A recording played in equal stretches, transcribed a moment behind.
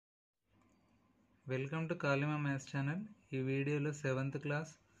Welcome to కాలిమా maths channel. ఈ వీడియోలో 7th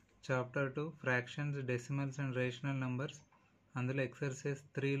class chapter 2 fractions, decimals and rational numbers అందులో exercise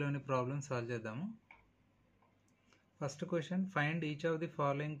 3లోని problem solve చేద్దాము. First question, find each of the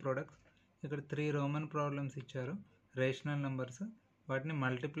following products. ఇక్కడ 3 Roman problems ఇచ్చారు, rational numbers. వాటిని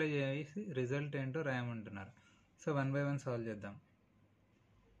multiply చేసి result ఏంటో రాయమంటున్నారు. So 1 by 1 solve చేద్దాం.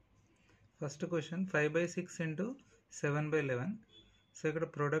 First question, 5/6 into 7/11. సో ఇక్కడ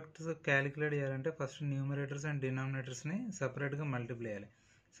products calculate చేయాలంటే ఫస్ట్ న్యూమరేటర్స్ అండ్ డినామినేటర్స్ని సపరేట్గా మల్టిప్లై చేయాలి.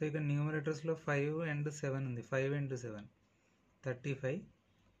 సో ఇక్కడ న్యూమరేటర్స్లో 5 and 7 ఉంది. 5 into 7 35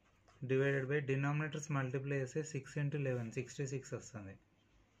 divided by denominators multiply చేస్తే 6 into 11 66 వస్తుంది.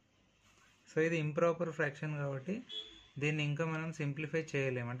 సో ఇది ఇంప్రాపర్ ఫ్రాక్షన్ కాబట్టి దీన్ని ఇంకా మనం సింప్లిఫై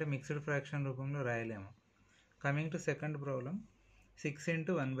చేయలేము, అంటే మిక్స్డ్ ఫ్రాక్షన్ రూపంలో రాయలేము. Coming to second problem, 6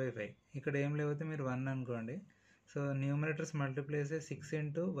 into 1/5. ఇక్కడ ఏం లేకపోతే మీరు 1 అనుకోండి. సో న్యూమరేటర్స్ మల్టిప్లై చేస్తే 6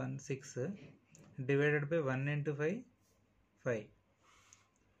 into 1 6 divided by 1 into 5 5.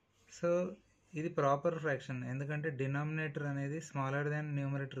 So ఇది ప్రాపర్ ఫ్రాక్షన్, ఎందుకంటే డినామినేటర్ అనేది స్మాలర్ దాన్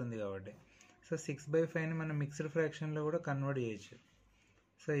న్యూమరేటర్ ఉంది కాబట్టి. సో 6/5ని మనం మిక్స్డ్ ఫ్రాక్షన్లో కూడా కన్వర్ట్ చేయొచ్చు.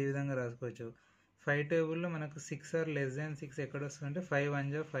 సో ఈ విధంగా రాసుకోవచ్చు. 5 టేబుల్లో మనకు 6 ఆర్ లెస్ దాన్ 6 ఎక్కడ వస్తుందంటే 5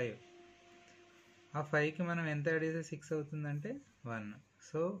 1 = 5. ఆ 5కి మనం ఎంత యాడ్ చేస్తే 6 అవుతుందంటే 1.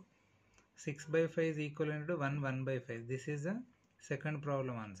 So 6/5 is equivalent to 1 1/5. This is the second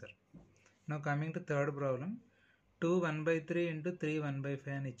problem answer. Now coming to third problem, 2 1/3 into 3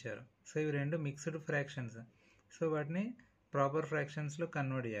 1/5 అని ఇచ్చారు. సో ఇవి రెండు మిక్స్డ్ ఫ్రాక్షన్స్. సో వాటిని ప్రాపర్ ఫ్రాక్షన్స్లో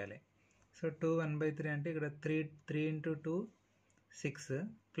కన్వర్ట్ చేయాలి. సో 2 1/3 అంటే ఇక్కడ 3 into 2 6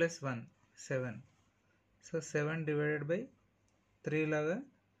 plus 1 7. So 7 divided by 3 లాగా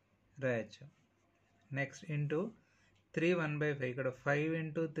రాయచ్చు. Next into 3 1/5. ఇక్కడ 5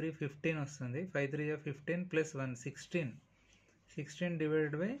 into 3 15 వస్తుంది. 5 3 = 15 plus 1 16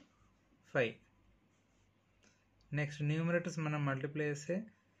 divided by 5. Next numerators మనం మల్టిప్లై చేస్తే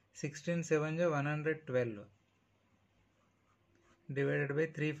 16 7 = 112 డివైడెడ్ బై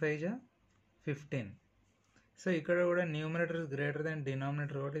 3 5 = 15. సో ఇక్కడ కూడా న్యూమరేటర్ గ్రేటర్ దాన్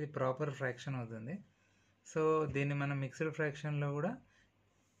డినామినేటర్ కాబట్టి ఇది ప్రాపర్ ఫ్రాక్షన్ అవుతుంది. సో దీన్ని మనం మిక్స్డ్ ఫ్రాక్షన్లో కూడా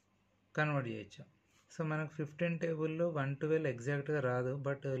కన్వర్ట్ చేయొచ్చు. సో మనకు 15 టేబుల్లో 112 ఎగ్జాక్ట్గా రాదు,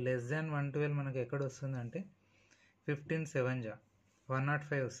 బట్ లెస్ దాన్ 112 మనకు ఎక్కడ వస్తుంది అంటే 15 7 =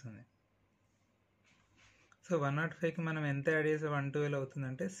 105 వస్తుంది. సో 105కి మనం ఎంత యాడ్ చేస్తే 112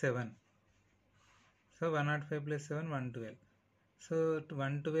 అవుతుందంటే 7. సో 105 + 7 112. సో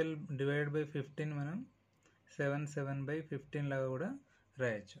 112 డివైడెడ్ బై 15 మనం 7/15 లాగా కూడా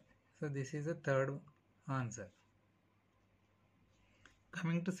రాయొచ్చు. So this is the third answer.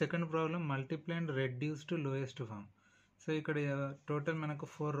 Coming to second problem, multiply and reduce to lowest form. So ఇక్కడ టోటల్ మనకు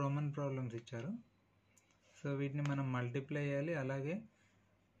 4 రోమన్ ప్రాబ్లమ్స్ ఇచ్చారు. సో వీటిని మనం మల్టిప్లై చేయాలి, అలాగే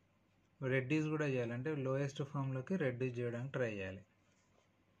రెడ్యూస్ కూడా చేయాలి, అంటే లోయెస్ట్ ఫామ్లోకి రెడ్యూస్ చేయడానికి ట్రై చేయాలి.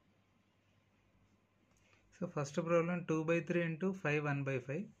 So first problem 2/3 into 5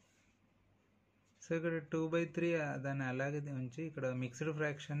 1/5. So ఇక్కడ 2/3 దాన్ని అలాగే ఉంచి ఇక్కడ మిక్స్డ్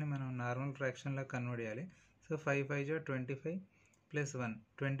ఫ్రాక్షన్ని మనం నార్మల్ ఫ్రాక్షన్లా కన్వర్ట్ చేయాలి. సో 5 5 = 25 ప్లస్ 1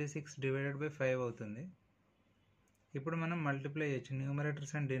 26 డివైడెడ్ బై 5 అవుతుంది. ఇప్పుడు మనం మల్టిప్లై చేయొచ్చు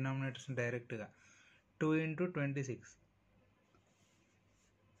న్యూమరేటర్స్ అండ్ డినామినేటర్స్ డైరెక్ట్గా. 2 into 26.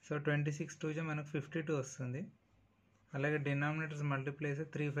 సో 26 2 = మనకు 52 వస్తుంది. అలాగే డినామినేటర్స్ మల్టిప్లై చేస్తే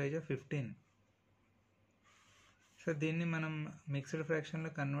 3 5 = 15. సో దీన్ని మనం మిక్స్డ్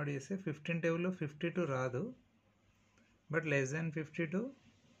ఫ్రాక్షన్లో కన్వర్ట్ చేస్తే 15 టేబుల్లో 52 రాదు, బట్ లెస్ దాన్ 52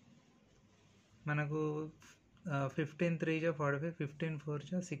 మనకు 15 3 = 45 15 4 =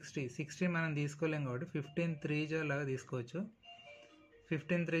 60. 60 మనం తీసుకోలేం కాబట్టి 15 3 లాగా తీసుకోవచ్చు.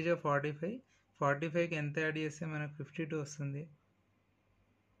 15 3 = 45. 45కి ఎంత యాడ్ చేస్తే మనకు 52 వస్తుంది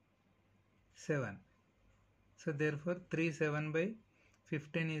 7. So therefore 3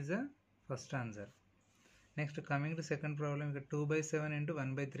 7/15 is the first answer. Next coming to second problem, ఇక్కడ 2/7 into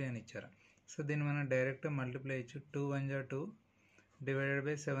 1/3 అని ఇచ్చారు. సో దీన్ని మనం డైరెక్ట్గా మల్టిప్లై చేయొచ్చు. 2 1 = 2 డివైడెడ్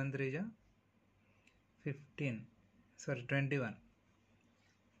బై 7 3 = 21.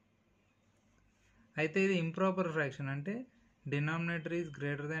 అయితే ఇది ఇంప్రాపర్ ఫ్రాక్షన్, అంటే denominator is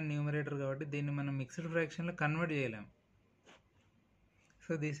greater than numerator కాబట్టి దీన్ని మనం మిక్స్డ్ ఫ్రాక్షన్లో కన్వర్ట్ చేయలేం. సో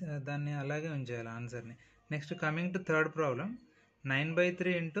దాన్ని అలాగే ఉంచేయాలి ఆన్సర్ని. Next coming to third problem,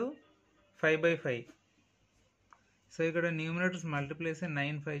 9/3 into 5/5. So ఇక్కడ న్యూమరేటర్స్ మల్టిప్లై చేస్తే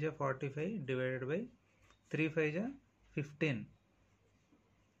 9 5 = 45 డివైడెడ్ బై 3 5 = 15.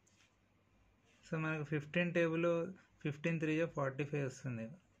 సో మనకు 15 టేబుల్లో 15 3 = 45 వస్తుంది.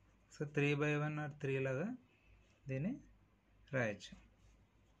 సో 3/1 or 3 లాగా దీన్ని రాయొచ్చు.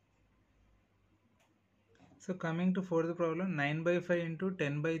 So coming to fourth problem, 9/5 into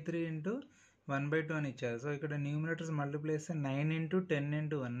 10/3 into 1/2 అని ఇచ్చారు. సో ఇక్కడ న్యూమరేటర్స్ మల్టిప్లై చేస్తే 9 ఇంటూ 10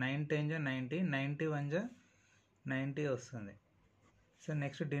 ఇంటూ 1, 9 10 జా 90, 90 1 జా 90 వస్తుంది. సో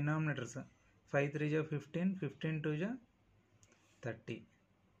నెక్స్ట్ డినామినేటర్స్ 5 3 జా 15, 15 2 జా 30.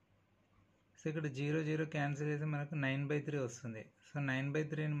 సో ఇక్కడ 0 0 క్యాన్సిల్ చేసి మనకు 9/3 వస్తుంది. సో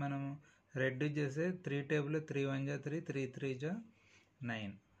 9/3ని మనం రెడ్యూస్ చేస్తే 3 టేబుల్ 3 1 జా 3, 3 3 జా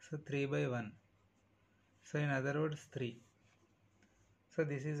 9. So 3/1. So in other words 3. So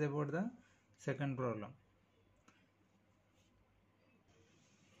this is about the second problem.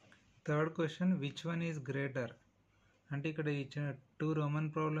 Third question, which one is greater? అంటే ఇక్కడ ఇచ్చిన 2 రోమన్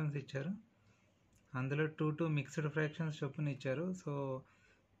ప్రాబ్లమ్స్ ఇచ్చారు, అందులో 2 మిక్స్డ్ ఫ్రాక్షన్స్ చొప్పున ఇచ్చారు. సో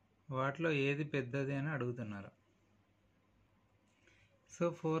వాటిలో ఏది పెద్దది అని అడుగుతున్నారు. సో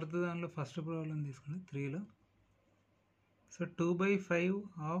ఫోర్త్ దానిలో ఫస్ట్ ప్రాబ్లం తీసుకుంటే 3లో. సో 2/5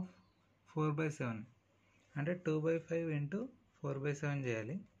 ఆఫ్ 4/7 అంటే 2/5 ఇంటూ 4/7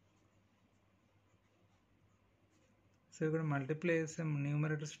 చేయాలి. సో ఇక్కడ మల్టిప్లై చేస్తే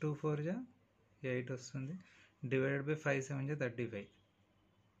న్యూమరేటర్స్ 2 4 జా 8 వస్తుంది, డివైడెడ్ బై 5 7 జా 35.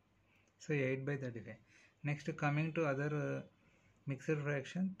 So 8/35. Next coming to other mixed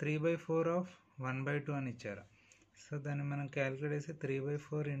fraction 3/4 of 1/2 అని ఇచ్చారు. సో దాన్ని మనం క్యాలిక్యులేట్ చేస్తే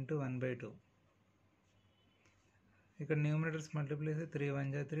 3/4 ఇంటూ 1/2. ఇక్కడ న్యూమరేటర్స్ మల్టిప్లై చేస్తే 3 1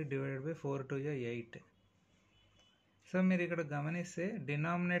 జా 3, డివైడెడ్ బై 4 2 జా 8. సో మీరు ఇక్కడ గమనిస్తే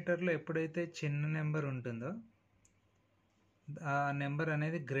డినామినేటర్లో ఎప్పుడైతే చిన్న నెంబర్ ఉంటుందో ఆ నెంబర్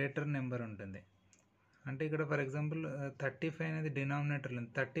అనేది గ్రేటర్ నెంబర్ ఉంటుంది. అంటే ఇక్కడ ఫర్ ఎగ్జాంపుల్ 35 అనేది డినామినేటర్లో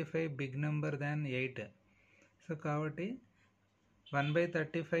ఉంది, 35 బిగ్ నెంబర్ దాన్ 8. సో కాబట్టి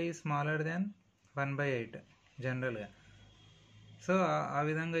 1/35 స్మాలర్ దాన్ 1/8 జనరల్గా. సో ఆ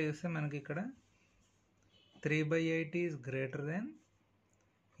విధంగా చూస్తే మనకి ఇక్కడ 3/8 is greater than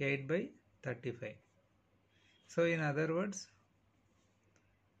 8/35. So in other words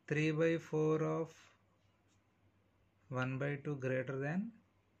 3/4 of 1/2 greater than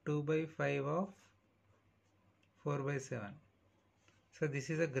 2/5 of 4/7. So this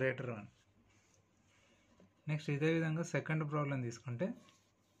is a greater one. Next ఇదే విధంగా సెకండ్ ప్రాబ్లం తీసుకుంటే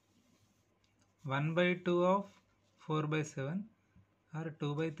 1/2 of 4/7 or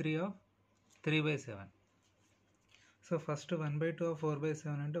 2/3 of 3/7. So first 1/2 of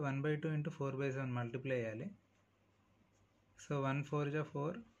 4/7 అంటే 1/2 ఇంటూ 4/7 మల్టిప్లై చేయాలి. సో 1 4 జా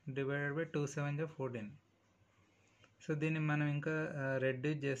 4, డివైడెడ్ బై 2 7 జా 14. So దీన్ని మనం ఇంకా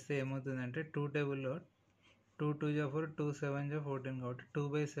రెడ్యూస్ చేస్తే ఏమవుతుందంటే 2 టేబుల్లో 2 2 జా 4, 2 7 జా 14 కాబట్టి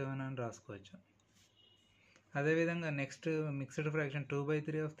 2/7 అని రాసుకోవచ్చు. అదేవిధంగా నెక్స్ట్ మిక్స్డ్ ఫ్రాక్షన్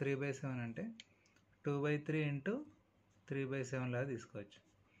 2/3 ఆఫ్ 3/7 అంటే 2/3 ఇంటూ 3/7 లాగా తీసుకోవచ్చు.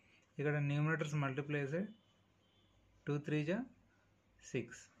 ఇక్కడ న్యూమరేటర్స్ మల్టిప్లై చేస్తే 2 3 జా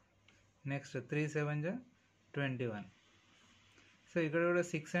 6, నెక్స్ట్ 3 7 జా 21. సో ఇక్కడ కూడా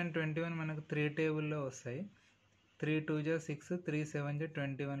 6 and 21 మనకు 3 టేబుల్లో వస్తాయి. 3 2 జా 6, 3 7 జా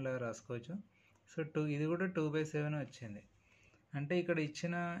 21 లాగా రాసుకోవచ్చు. సో ఇది కూడా 2/7 వచ్చింది. అంటే ఇక్కడ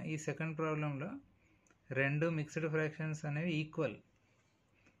ఇచ్చిన ఈ సెకండ్ ప్రాబ్లంలో రెండు మిక్స్డ్ ఫ్రాక్షన్స్ అనేవి ఈక్వల్.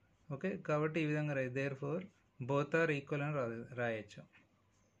 ఓకే, కాబట్టి ఈ విధంగా రాయి there four both are equal అని రాయొచ్చు.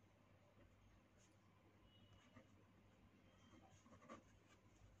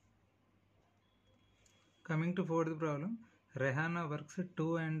 Coming to fourth problem, Rehana works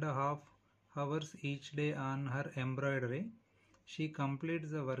 2.5 hours each day on her embroidery. She completes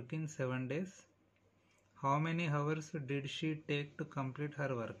the work in 7 days. How many hours did she take to complete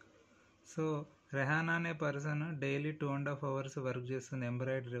her work? So Rehana అనే person daily 2.5 hours work చేస్తుంది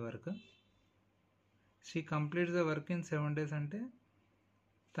embroidery work. She completes the work in 7 days అంటే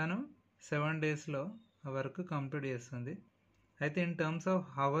తను 7 daysలో ఆ work complete చేస్తుంది. అయితే in terms of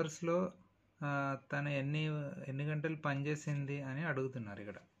హవర్స్లో తను ఎన్ని గంటలు పనిచేసింది అని అడుగుతున్నారు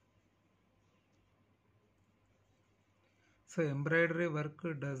ఇక్కడ. So embroidery work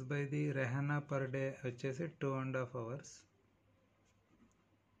does by the Rehana per day వచ్చేసి 2.5 hours.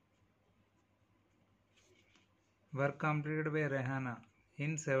 Work completed by Rehana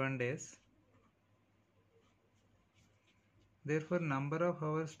in 7 days. Therefore number of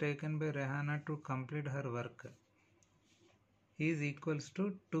hours taken by Rehana to complete her work is equals to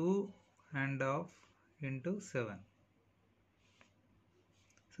 2.5 into 7.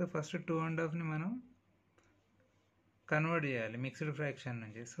 So first 2.5 ని మనం convert చేయాలి mixed fraction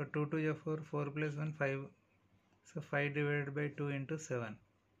నుంచి. So 2 2 జా 4, 4 + 1 5. So 5 divided by 2 into 7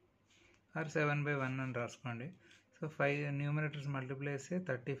 are 7/1 అని రాసుకోండి. So 5 numerators multiply చేస్తే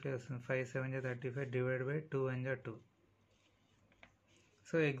 35 వస్తుంది. 5 7 జా 35, డివైడ్ బై 2 1 జా 2.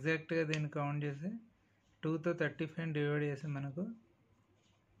 సో ఎగ్జాక్ట్గా దీన్ని కౌంట్ చేసి 2తో 35 డివైడ్ చేసి మనకు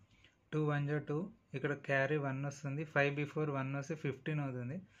 2 1 జా 2, ఇక్కడ క్యారీ 1 వస్తుంది, 5 బిఫోర్ 1 వస్తే 15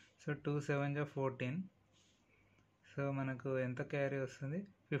 అవుతుంది. సో 2 7 14. సో మనకు ఎంత క్యారీ వస్తుంది,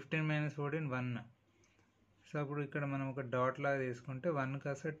 15 - 14 1. సో అప్పుడు ఇక్కడ మనం ఒక డాట్ లాగా తీసుకుంటే 1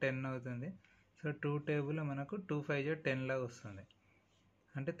 కాస్త 10 అవుతుంది. సో 2 టేబుల్లో మనకు 2 5 10 లాగా వస్తుంది.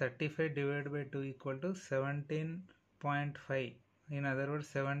 అంటే 35 divide by 2 equal to 17.5. In other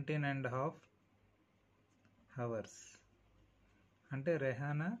words 17.5 hours. అంటే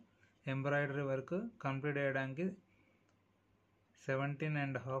రెహానా ఎంబ్రాయిడరీ వర్క్ కంప్లీట్ చేయడానికి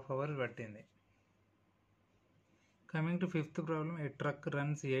 17.5 అవర్స్ పట్టింది. Coming to fifth problem, a truck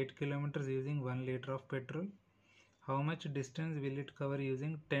runs 8 kilometers using 1 liter of petrol. How much distance will it cover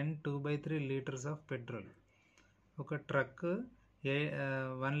using 10 2/3 liters of petrol? ఒక truck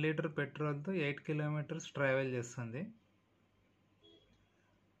 1 litre పెట్రోల్తో 8 kilometres travel చేస్తుంది.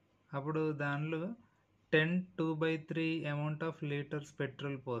 అప్పుడు దానిలో 10 2/3 amount of litres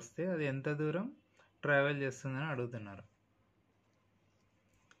petrol పోస్తే అది ఎంత దూరం travel చేస్తుందని అడుగుతున్నారు.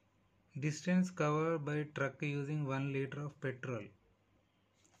 Distance covered by truck using 1 liter of petrol.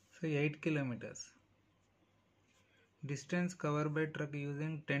 So 8 kilometers. Distance covered by truck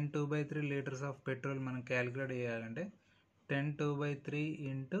using 10 2/3 liters of petrol మనం క్యాలిక్యులేట్ చేయాలంటే 10 2/3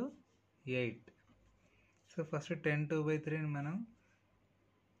 into 8. సో ఫస్ట్ 10 2/3 మనం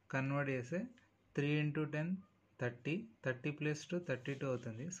కన్వర్ట్ చేస్తే 3 into 10 30, 30 + 2 32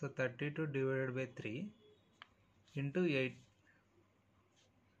 అవుతుంది. సో 32 డివైడెడ్ బై 3 into 8,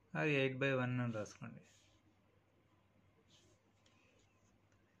 అది 8/1 అని రాసుకోండి.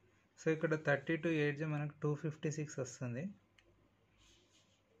 సో ఇక్కడ 30 to 8 మనకు 256 వస్తుంది.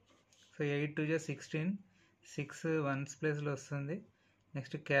 సో 8 2 16, 6 1s ప్లేస్లో వస్తుంది.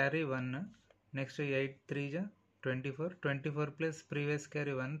 Next carry 1, next 8 3 24, 24 plus previous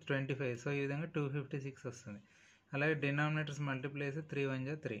carry 1 25. So ఈ విధంగా 256 వస్తుంది. అలాగే డినామినేటర్స్ మల్టిప్లై చేసి 3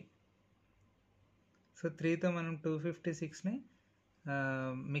 1 3. సో 3తో మనం 256ని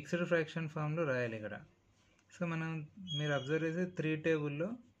మిక్స్డ్ ఫ్రాక్షన్ ఫామ్లో రాయాలి ఇక్కడ. సో మనం మీరు అబ్జర్వ్ చేస్తే 3 టేబుల్లో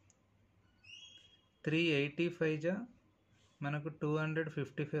 385 మనకు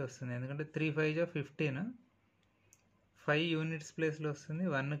 255 వస్తుంది. ఎందుకంటే 3 5 15, 5 యూనిట్స్ ప్లేస్లో వస్తుంది,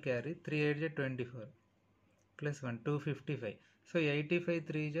 1 క్యారీ, 3 8 24 ప్లస్ 1 255. సో 85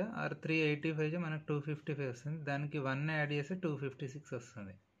 3 ఆర్ 385 మనకు 255 వస్తుంది. దానికి 1 యాడ్ చేస్తే 256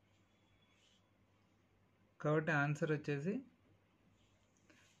 వస్తుంది. కాబట్టి ఆన్సర్ వచ్చేసి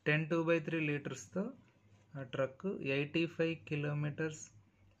 10 2/3 లీటర్స్తో ఆ ట్రక్ 85 కిలోమీటర్స్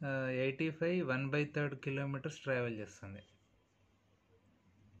 85 1/3 కిలోమీటర్స్ ట్రావెల్ చేస్తుంది.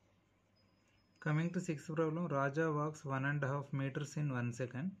 Coming to sixth problem, Raja wax 1.5 meters in 1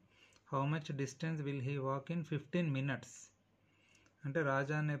 second. How much distance will he walk in 15 minutes? అంటే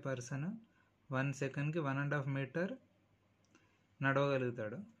రాజా అనే పర్సన్ 1 సెకండ్కి 1.5 meter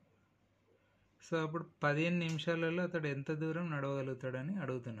నడవగలుగుతాడు. సో అప్పుడు 15 నిమిషాలలో అతడు ఎంత దూరం నడవగలుగుతాడని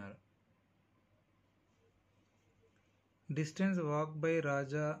అడుగుతున్నారు. Distance walk by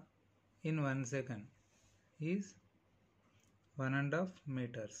Raja in 1 second is 1.5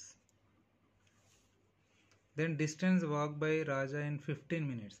 meters. Then distance walk by Raja in 15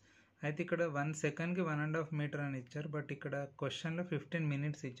 minutes. అయితే ఇక్కడ 1 సెకండ్కి 1.5 meter అని ఇచ్చారు, బట్ ఇక్కడ క్వశ్చన్లో 15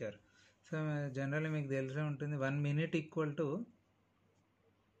 minutes ఇచ్చారు. సో జనరల్లీ మీకు తెలిసే ఉంటుంది 1 minute equal to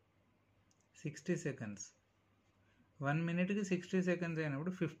 60 seconds. 1 minuteకి 60 seconds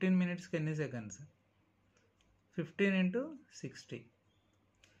అయినప్పుడు 15 minutesకి ఎన్ని seconds? 15 into 60.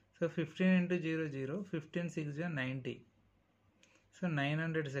 So 15 into 0 0, 15 6 90. So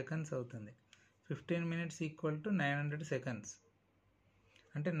 900 seconds అవుతుంది. 15 minutes ఈక్వల్ టు 900 seconds.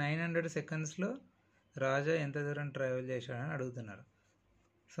 అంటే 900 secondsలో రాజా ఎంత దూరం ట్రావెల్ చేశాడని అడుగుతున్నారు.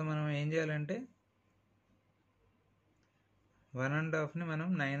 సో మనం ఏం చేయాలంటే 1.5ని మనం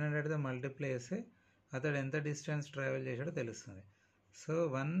 900తో మల్టిప్లై చేస్తే అతడు ఎంత డిస్టెన్స్ ట్రావెల్ చేశాడో తెలుస్తుంది. So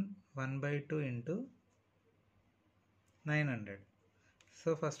 1/2 into 900. సో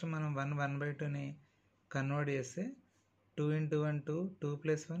ఫస్ట్ మనం 1/2ని కన్వర్ట్ చేస్తే 2 into 1 2, 2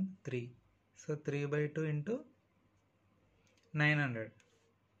 + 1 3. So 3/2 into 900.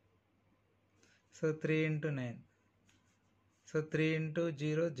 So 3 into 9. So 3 into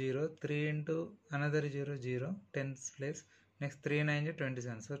 0 0, 3 into another 0 0, 10's place. Next 3 9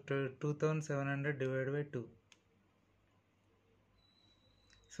 27. So 2700 divide by 2.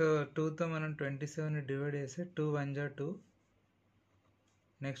 So 2తో మనం 27 డివైడ్ చేస్తే 2 1 2,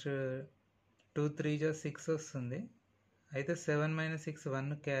 నెక్స్ట్ 2 3 6 వస్తుంది. అయితే 7 - 6 1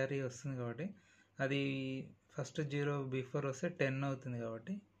 క్యారీ వస్తుంది కాబట్టి అది ఫస్ట్ 0 బిఫోర్ వస్తే 10 అవుతుంది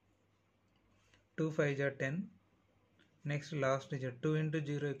కాబట్టి 2 5 10. Next last digit 2 into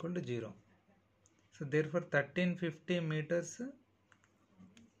 0 = 0. So therefore 1350 meters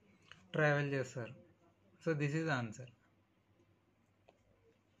travel చేస్తారు. So this is the answer.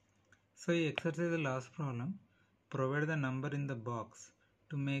 So ఈ exercise last problem, provide the number in the box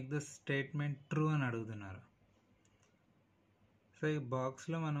to make the statement true అని అడుగుతున్నారు. సో ఈ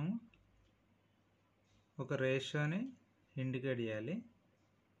బాక్స్లో మనము ఒక రేషియోని ఇండికేట్ చేయాలి.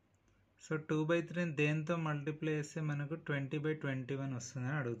 సో 2/3 దేంతో మల్టిప్లై చేస్తే మనకు 20/21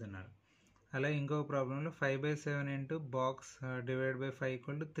 వస్తుందని అడుగుతున్నారు. అలాగే ఇంకొక ప్రాబ్లంలో 5/7 into box divide by 5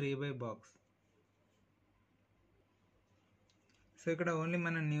 equal to 3/బాక్స్. So ఇక్కడ ఓన్లీ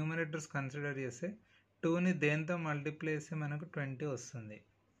మనం న్యూమరేటర్స్ కన్సిడర్ చేస్తే 2ని దేంతో మల్టిప్లై చేస్తే మనకు 20 వస్తుంది.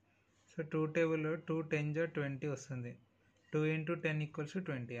 సో 2 టేబుల్లో 2 10 20 వస్తుంది. 2 × 10 =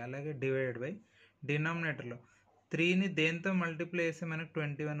 20. అలాగే డివైడెడ్ బై డినామినేటర్లో 3ని దేంతో మల్టిప్లై చేస్తే మనకు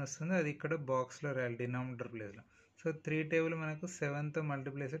 21 వస్తుంది. అది ఇక్కడ బాక్స్లో రాయాలి డినామినేటర్ ప్లేస్లో. సో 3 టేబుల్ మనకు 7తో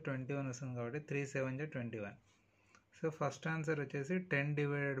మల్టిప్లై చేస్తే 21 వస్తుంది కాబట్టి 3 7 21. సో ఫస్ట్ ఆన్సర్ వచ్చేసి 10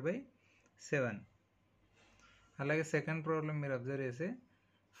 డివైడెడ్ బై 7. అలాగే సెకండ్ ప్రాబ్లం మీరు అబ్జర్వ్ చేస్తే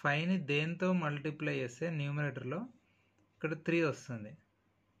 5ని దేంతో మల్టిప్లై చేస్తే న్యూమరేటర్లో ఇక్కడ 3 వస్తుంది.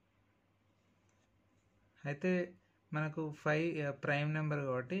 అయితే మనకు 5 ప్రైమ్ నెంబర్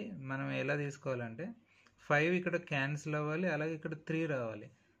కాబట్టి మనం ఎలా తీసుకోవాలంటే 5 ఇక్కడ క్యాన్సిల్ అవ్వాలి, అలాగే ఇక్కడ 3 రావాలి.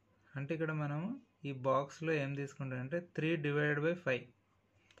 అంటే ఇక్కడ మనము ఈ బాక్స్లో ఏం తీసుకుంటామంటే 3 డివైడెడ్ బై 5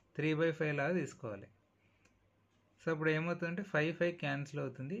 3/5 లాగా తీసుకోవాలి. సో అప్పుడు ఏమవుతుందంటే 5 క్యాన్సిల్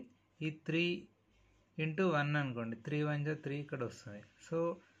అవుతుంది. ఈ 3 × 1 అనుకోండి, 3 1 3 ఇక్కడ వస్తుంది. సో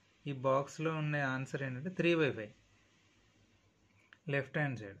ఈ బాక్స్లో ఉండే ఆన్సర్ ఏంటంటే 3/5 left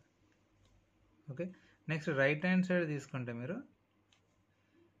hand side. Okay, next right hand side తీసుకుంటే మీరు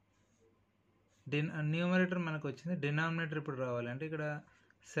న్యూమరేటర్ మనకు వచ్చింది, డినామినేటర్ ఇప్పుడు రావాలి. అంటే ఇక్కడ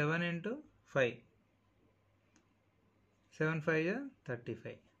 7 × 5 7 5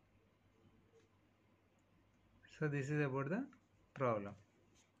 35. So this is about the problem.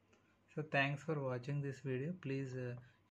 So thanks for watching this video. Please